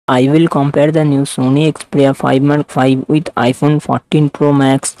I will compare the new Sony Xperia 5 Mark 5 with iPhone 14 Pro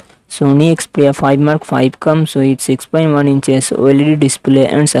Max. Sony Xperia 5 Mark 5 comes with 6.1 inches OLED display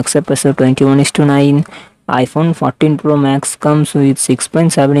and success ratio 21:9. iPhone 14 Pro Max comes with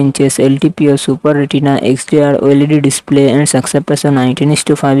 6.7 inches LTPO Super Retina XDR OLED display and success ratio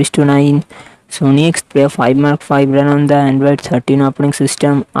 19:5:9. Sony Xperia 5 Mark 5 run on the Android 13 operating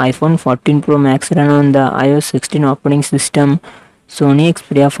system. iPhone 14 Pro Max run on the iOS 16 operating system. Sony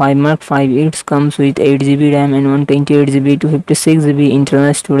Xperia 5 Mark 5 it comes with 8GB RAM and 128GB to 56GB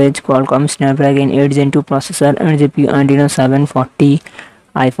internal storage, Qualcomm Snapdragon 8 Gen 2 processor and GPU Adreno 740.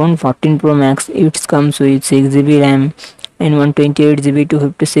 iPhone 14 Pro Max it comes with 6GB RAM and 128GB to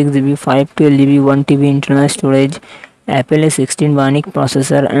 56GB 512GB 1TB internal storage, Apple A16 Bionic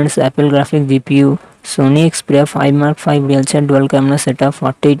processor and Apple graphic GPU. Sony Xperia 5 Mark 5 real set dual camera setup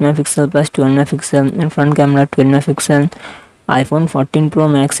 48MP plus 12MP and front camera 12MP. iPhone 14 Pro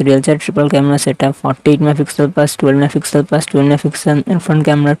Max real set triple camera setup 48MP plus 12MP plus 12MP and front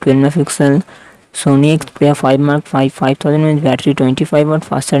camera 12MP. Sony Xperia 5 Mark 5 5000 mAh battery 25W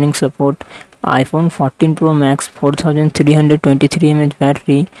fast charging support. iPhone 14 Pro Max 4323 mAh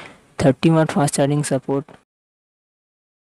battery 30W fast charging support.